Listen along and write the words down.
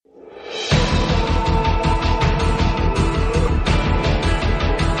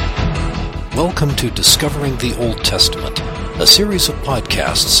Welcome to Discovering the Old Testament, a series of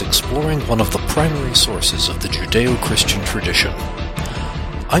podcasts exploring one of the primary sources of the Judeo-Christian tradition.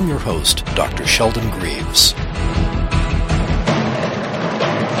 I'm your host, Dr. Sheldon Greaves.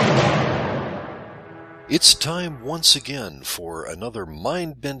 It's time once again for another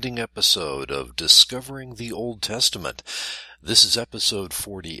mind-bending episode of Discovering the Old Testament. This is episode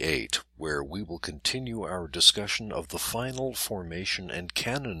 48, where we will continue our discussion of the final formation and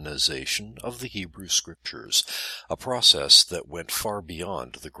canonization of the Hebrew Scriptures, a process that went far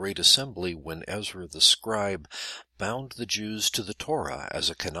beyond the Great Assembly when Ezra the scribe bound the Jews to the Torah as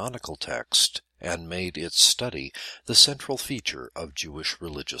a canonical text and made its study the central feature of Jewish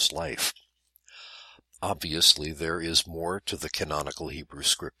religious life. Obviously, there is more to the canonical Hebrew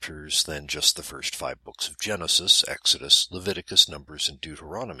Scriptures than just the first 5 books of Genesis, Exodus, Leviticus, Numbers, and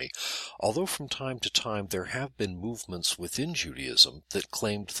Deuteronomy, although from time to time there have been movements within Judaism that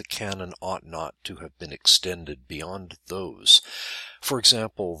claimed the canon ought not to have been extended beyond those. For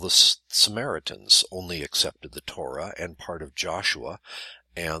example, the Samaritans only accepted the Torah and part of Joshua,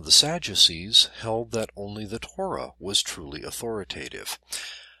 and the Sadducees held that only the Torah was truly authoritative.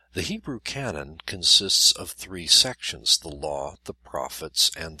 The Hebrew canon consists of 3 sections: the law, the prophets,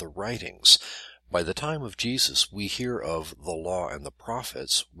 and the writings. By the time of Jesus, we hear of the law and the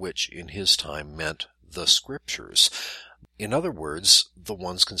prophets, which in his time meant the scriptures. In other words, the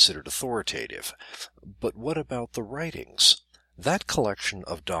ones considered authoritative. But what about the writings? That collection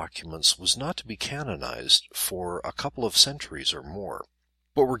of documents was not to be canonized for a couple of centuries or more.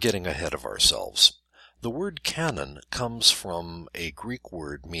 But we're getting ahead of ourselves. The word canon comes from a Greek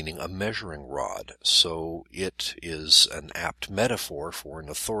word meaning a measuring rod, so it is an apt metaphor for an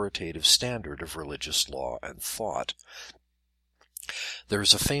authoritative standard of religious law and thought. There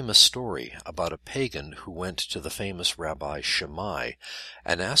is a famous story about a pagan who went to the famous Rabbi Shammai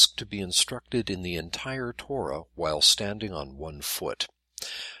and asked to be instructed in the entire Torah while standing on one foot.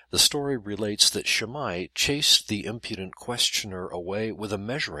 The story relates that Shammai chased the impudent questioner away with a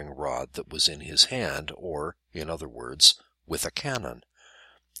measuring rod that was in his hand, or, in other words, with a canon.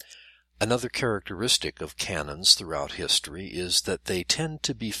 Another characteristic of canons throughout history is that they tend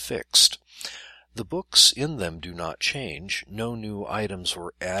to be fixed. The books in them do not change, no new items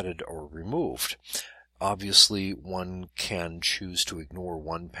were added or removed. Obviously, one can choose to ignore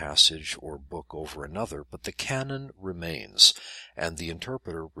one passage or book over another, but the canon remains, and the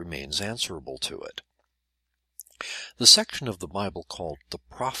interpreter remains answerable to it. The section of the Bible called the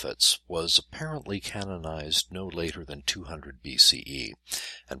Prophets was apparently canonized no later than 200 BCE,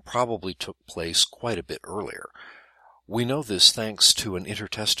 and probably took place quite a bit earlier. We know this thanks to an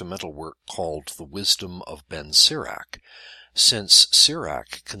intertestamental work called The Wisdom of Ben Sirach. Since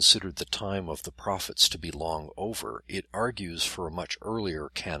Sirach considered the time of the prophets to be long over, it argues for a much earlier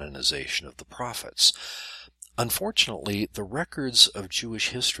canonization of the prophets. Unfortunately, the records of Jewish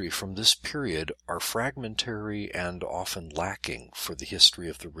history from this period are fragmentary and often lacking for the history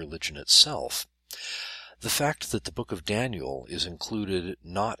of the religion itself. The fact that the book of Daniel is included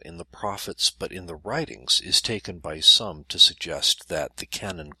not in the prophets but in the writings is taken by some to suggest that the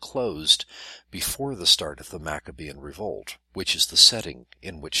canon closed before the start of the Maccabean revolt, which is the setting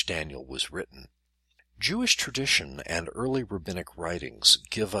in which Daniel was written. Jewish tradition and early rabbinic writings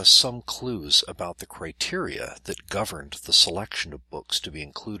give us some clues about the criteria that governed the selection of books to be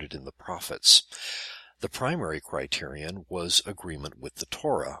included in the prophets. The primary criterion was agreement with the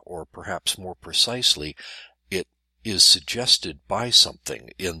Torah, or perhaps more precisely, it is suggested by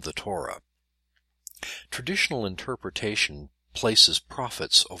something in the Torah. Traditional interpretation places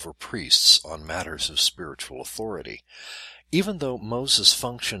prophets over priests on matters of spiritual authority. Even though Moses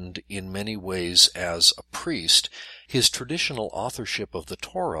functioned in many ways as a priest, his traditional authorship of the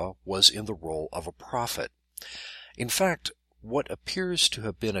Torah was in the role of a prophet. In fact, what appears to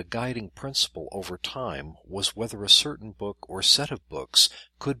have been a guiding principle over time was whether a certain book or set of books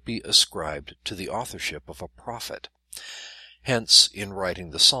could be ascribed to the authorship of a prophet. Hence, in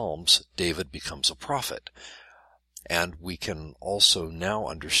writing the Psalms, David becomes a prophet. And we can also now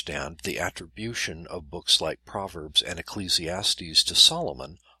understand the attribution of books like Proverbs and Ecclesiastes to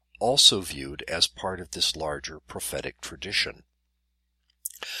Solomon, also viewed as part of this larger prophetic tradition.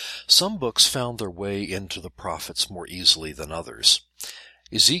 Some books found their way into the prophets more easily than others.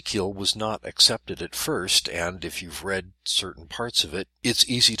 Ezekiel was not accepted at first, and if you've read certain parts of it, it's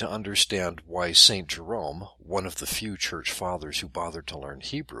easy to understand why St. Jerome, one of the few church fathers who bothered to learn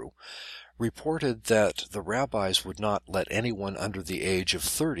Hebrew, reported that the rabbis would not let anyone under the age of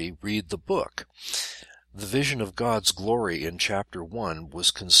 30 read the book. The vision of God's glory in chapter 1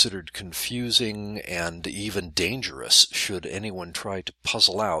 was considered confusing and even dangerous should anyone try to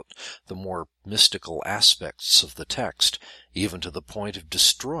puzzle out the more mystical aspects of the text, even to the point of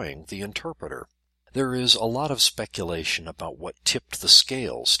destroying the interpreter. There is a lot of speculation about what tipped the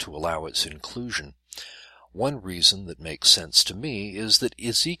scales to allow its inclusion. One reason that makes sense to me is that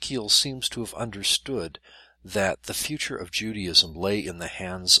Ezekiel seems to have understood that the future of Judaism lay in the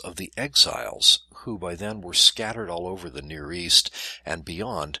hands of the exiles, who by then were scattered all over the Near East and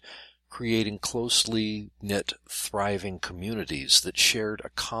beyond, creating closely knit, thriving communities that shared a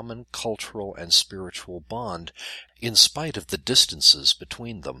common cultural and spiritual bond in spite of the distances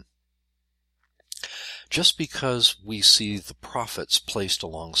between them. Just because we see the prophets placed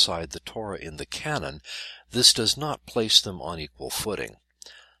alongside the Torah in the Canon, this does not place them on equal footing.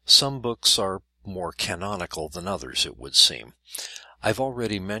 Some books are more canonical than others, it would seem. I've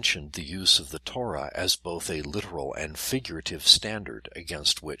already mentioned the use of the Torah as both a literal and figurative standard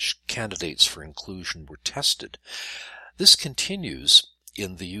against which candidates for inclusion were tested. This continues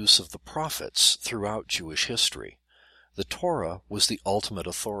in the use of the prophets throughout Jewish history. The Torah was the ultimate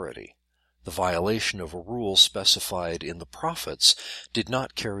authority. The violation of a rule specified in the prophets did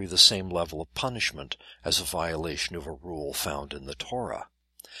not carry the same level of punishment as a violation of a rule found in the Torah.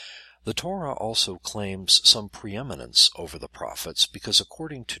 The Torah also claims some preeminence over the prophets because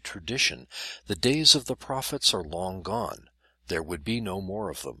according to tradition, the days of the prophets are long gone. There would be no more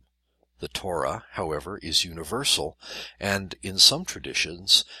of them. The Torah, however, is universal, and in some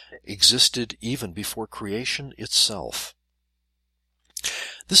traditions existed even before creation itself.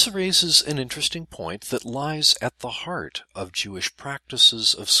 This raises an interesting point that lies at the heart of Jewish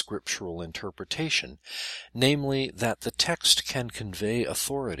practices of scriptural interpretation, namely that the text can convey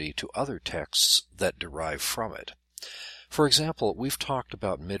authority to other texts that derive from it. For example, we've talked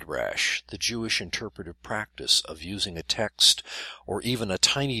about Midrash, the Jewish interpretive practice of using a text or even a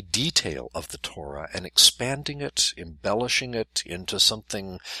tiny detail of the Torah and expanding it, embellishing it into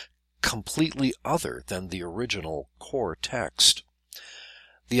something completely other than the original core text.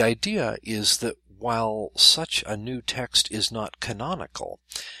 The idea is that while such a new text is not canonical,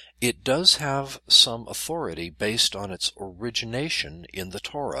 it does have some authority based on its origination in the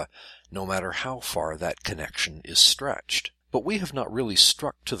Torah, no matter how far that connection is stretched. But we have not really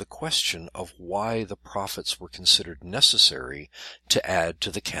struck to the question of why the prophets were considered necessary to add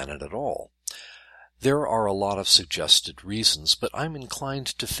to the canon at all. There are a lot of suggested reasons, but I'm inclined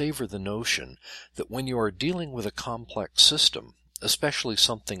to favor the notion that when you are dealing with a complex system, especially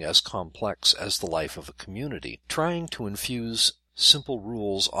something as complex as the life of a community, trying to infuse simple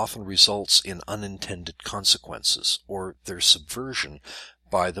rules often results in unintended consequences, or their subversion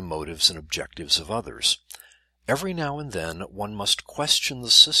by the motives and objectives of others. Every now and then one must question the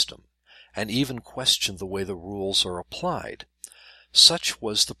system, and even question the way the rules are applied. Such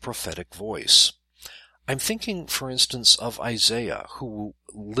was the prophetic voice. I'm thinking, for instance, of Isaiah, who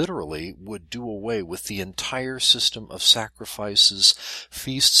literally would do away with the entire system of sacrifices,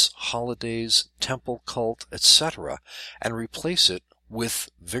 feasts, holidays, temple cult, etc., and replace it with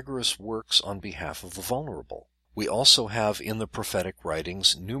vigorous works on behalf of the vulnerable. We also have in the prophetic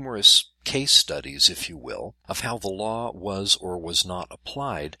writings numerous case studies, if you will, of how the law was or was not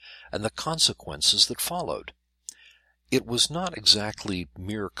applied and the consequences that followed. It was not exactly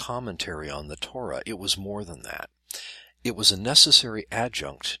mere commentary on the Torah, it was more than that. It was a necessary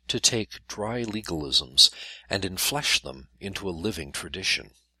adjunct to take dry legalisms and inflesh them into a living tradition.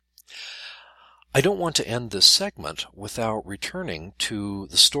 I don't want to end this segment without returning to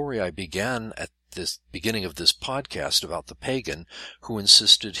the story I began at the beginning of this podcast about the pagan who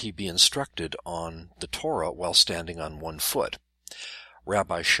insisted he be instructed on the Torah while standing on one foot.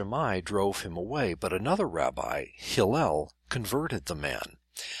 Rabbi Shammai drove him away, but another rabbi, Hillel, converted the man.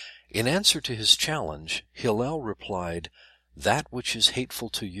 In answer to his challenge, Hillel replied, "That which is hateful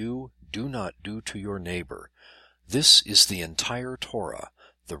to you, do not do to your neighbor. This is the entire Torah.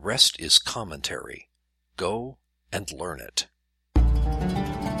 The rest is commentary. Go and learn it."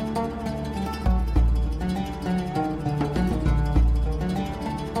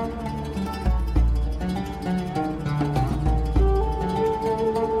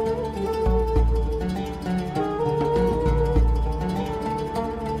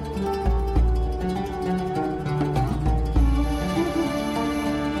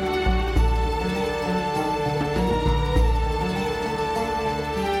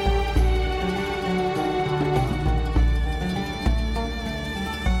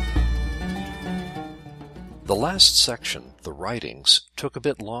 The last section, the writings, took a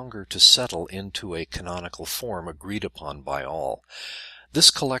bit longer to settle into a canonical form agreed upon by all. This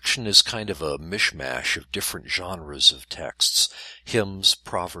collection is kind of a mishmash of different genres of texts: hymns,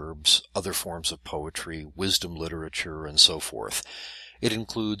 proverbs, other forms of poetry, wisdom literature, and so forth. It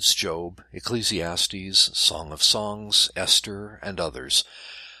includes Job, Ecclesiastes, Song of Songs, Esther, and others.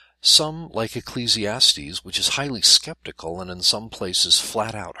 Some, like Ecclesiastes, which is highly skeptical and in some places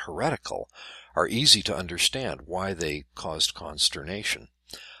flat out heretical, are easy to understand why they caused consternation.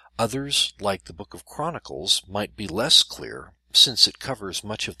 Others, like the Book of Chronicles, might be less clear, since it covers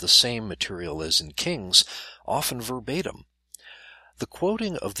much of the same material as in Kings, often verbatim. The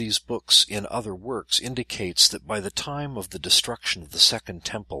quoting of these books in other works indicates that by the time of the destruction of the Second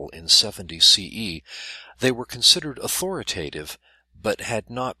Temple in 70 CE, they were considered authoritative, but had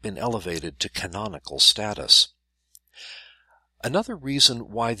not been elevated to canonical status. Another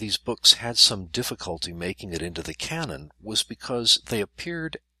reason why these books had some difficulty making it into the canon was because they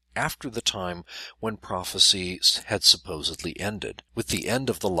appeared after the time when prophecy had supposedly ended, with the end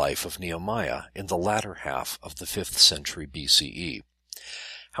of the life of Nehemiah in the latter half of the 5th century BCE.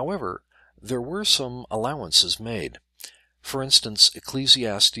 However, there were some allowances made. For instance,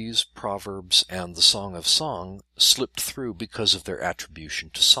 Ecclesiastes, Proverbs, and the Song of Song slipped through because of their attribution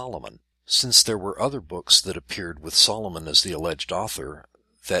to Solomon. Since there were other books that appeared with Solomon as the alleged author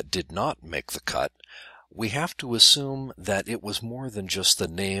that did not make the cut, we have to assume that it was more than just the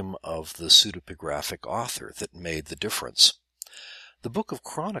name of the pseudepigraphic author that made the difference. The Book of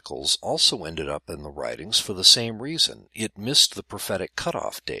Chronicles also ended up in the writings for the same reason. It missed the prophetic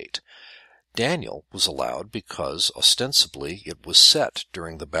cutoff date. Daniel was allowed because, ostensibly, it was set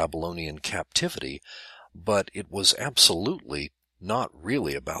during the Babylonian captivity, but it was absolutely not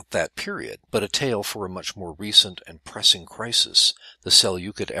really about that period, but a tale for a much more recent and pressing crisis, the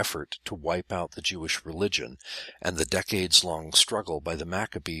Seleucid effort to wipe out the Jewish religion, and the decades-long struggle by the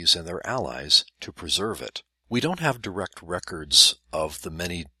Maccabees and their allies to preserve it. We don't have direct records of the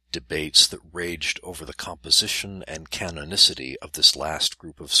many debates that raged over the composition and canonicity of this last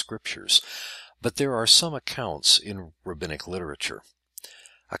group of scriptures, but there are some accounts in rabbinic literature.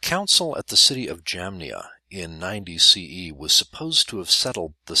 A council at the city of Jamnia in 90 CE was supposed to have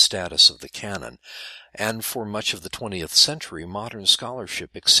settled the status of the canon, and for much of the 20th century modern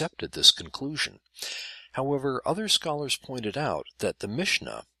scholarship accepted this conclusion. However, other scholars pointed out that the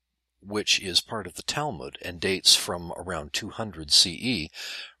Mishnah, which is part of the Talmud and dates from around 200 CE,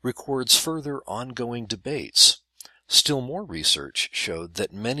 records further ongoing debates. Still more research showed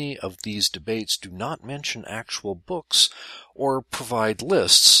that many of these debates do not mention actual books or provide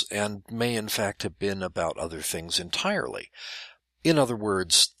lists, and may in fact have been about other things entirely. In other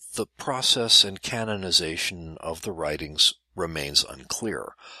words, the process and canonization of the writings remains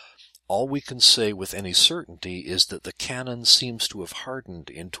unclear. All we can say with any certainty is that the canon seems to have hardened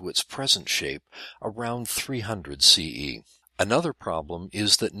into its present shape around 300 CE. Another problem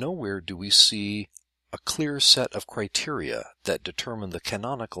is that nowhere do we see a clear set of criteria that determine the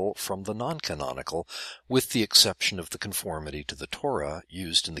canonical from the non-canonical, with the exception of the conformity to the Torah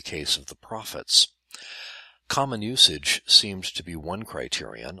used in the case of the prophets. Common usage seems to be one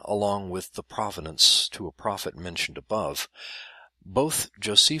criterion, along with the provenance to a prophet mentioned above. Both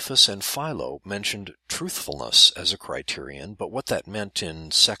Josephus and Philo mentioned truthfulness as a criterion, but what that meant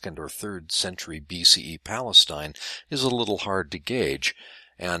in 2nd or 3rd century BCE Palestine is a little hard to gauge,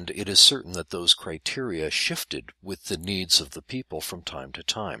 and it is certain that those criteria shifted with the needs of the people from time to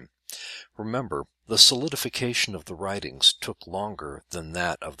time. Remember, the solidification of the writings took longer than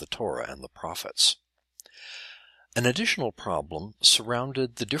that of the Torah and the prophets. An additional problem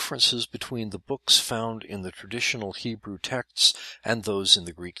surrounded the differences between the books found in the traditional Hebrew texts and those in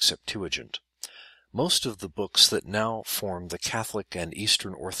the Greek Septuagint. Most of the books that now form the Catholic and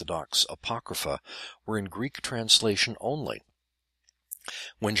Eastern Orthodox Apocrypha were in Greek translation only.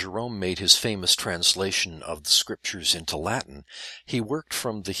 When Jerome made his famous translation of the Scriptures into Latin, he worked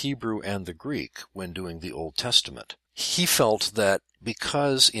from the Hebrew and the Greek when doing the Old Testament. He felt that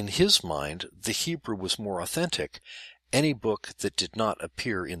because, in his mind, the Hebrew was more authentic, any book that did not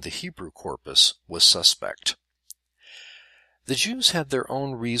appear in the Hebrew corpus was suspect. The Jews had their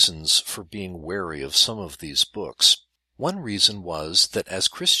own reasons for being wary of some of these books. One reason was that as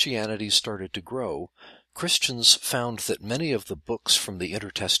Christianity started to grow, Christians found that many of the books from the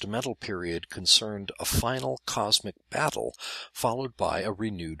intertestamental period concerned a final cosmic battle followed by a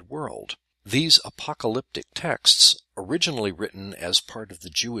renewed world. These apocalyptic texts, originally written as part of the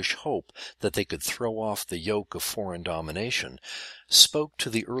Jewish hope that they could throw off the yoke of foreign domination, spoke to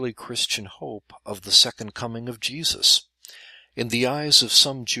the early Christian hope of the second coming of Jesus. In the eyes of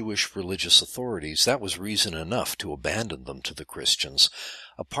some Jewish religious authorities, that was reason enough to abandon them to the Christians,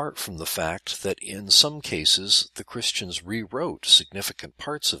 apart from the fact that in some cases the Christians rewrote significant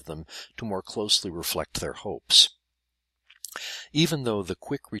parts of them to more closely reflect their hopes. Even though the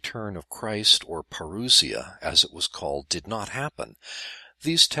quick return of Christ, or parousia, as it was called, did not happen,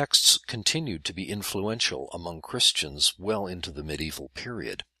 these texts continued to be influential among Christians well into the medieval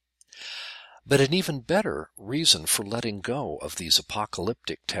period. But an even better reason for letting go of these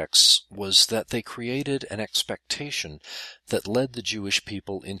apocalyptic texts was that they created an expectation that led the Jewish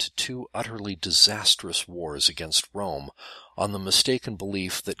people into two utterly disastrous wars against Rome on the mistaken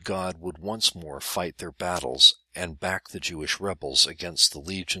belief that God would once more fight their battles and back the Jewish rebels against the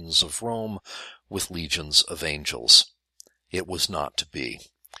legions of Rome with legions of angels. It was not to be.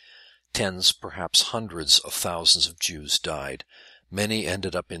 Tens, perhaps hundreds of thousands of Jews died. Many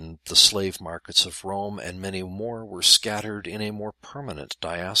ended up in the slave markets of Rome, and many more were scattered in a more permanent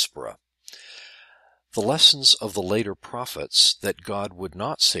diaspora. The lessons of the later prophets that God would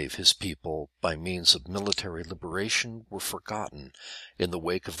not save his people by means of military liberation were forgotten in the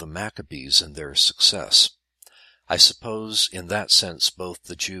wake of the Maccabees and their success. I suppose in that sense both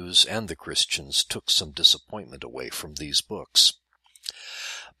the Jews and the Christians took some disappointment away from these books.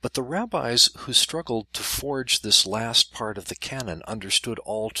 But the rabbis who struggled to forge this last part of the canon understood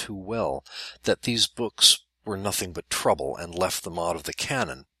all too well that these books were nothing but trouble and left them out of the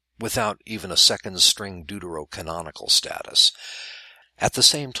canon, without even a second-string deuterocanonical status. At the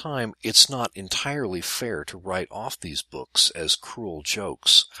same time, it's not entirely fair to write off these books as cruel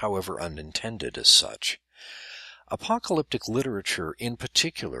jokes, however unintended as such. Apocalyptic literature, in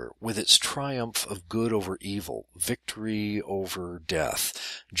particular, with its triumph of good over evil, victory over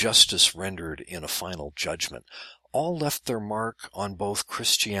death, justice rendered in a final judgment, all left their mark on both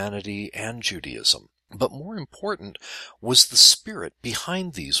Christianity and Judaism. But more important was the spirit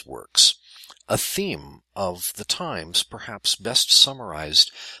behind these works, a theme of the times perhaps best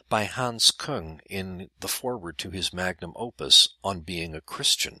summarized by Hans Küng in the foreword to his magnum opus on being a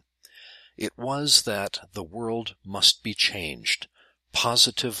Christian. It was that the world must be changed,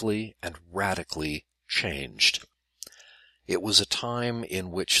 positively and radically changed. It was a time in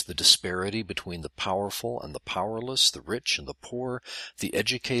which the disparity between the powerful and the powerless, the rich and the poor, the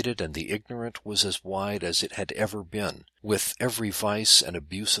educated and the ignorant was as wide as it had ever been, with every vice and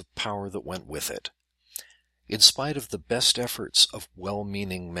abuse of power that went with it. In spite of the best efforts of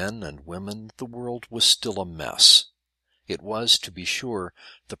well-meaning men and women, the world was still a mess. It was, to be sure,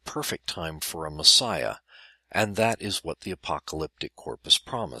 the perfect time for a Messiah, and that is what the apocalyptic corpus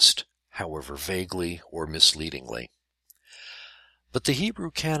promised, however vaguely or misleadingly. But the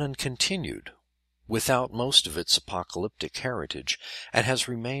Hebrew canon continued, without most of its apocalyptic heritage, and has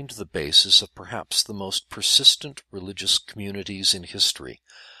remained the basis of perhaps the most persistent religious communities in history.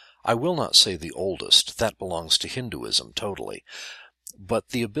 I will not say the oldest, that belongs to Hinduism totally, but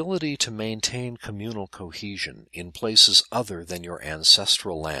the ability to maintain communal cohesion in places other than your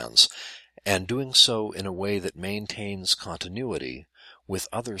ancestral lands, and doing so in a way that maintains continuity with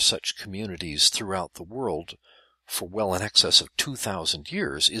other such communities throughout the world for well in excess of 2,000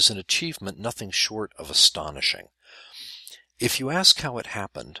 years, is an achievement nothing short of astonishing. If you ask how it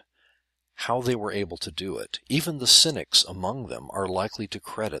happened, how they were able to do it, even the cynics among them are likely to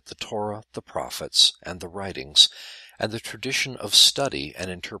credit the Torah, the prophets, and the writings, and the tradition of study and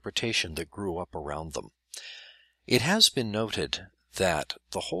interpretation that grew up around them. It has been noted that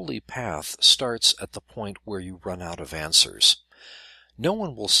the holy path starts at the point where you run out of answers. No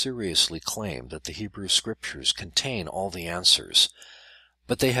one will seriously claim that the Hebrew Scriptures contain all the answers,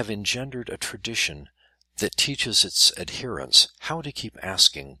 but they have engendered a tradition that teaches its adherents how to keep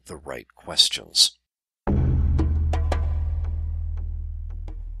asking the right questions.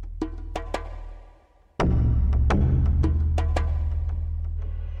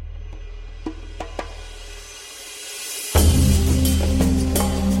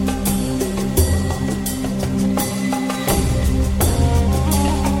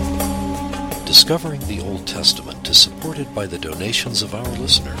 Discovering the Old Testament is supported by the donations of our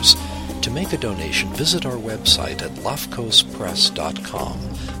listeners. To make a donation, visit our website at lafkospress.com.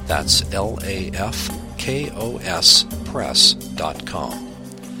 That's LAFKOS press.com.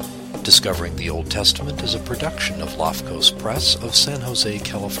 Discovering the Old Testament is a production of Lafkos Press of San Jose,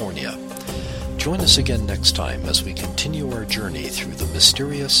 California. Join us again next time as we continue our journey through the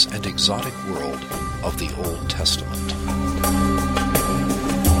mysterious and exotic world of the Old Testament.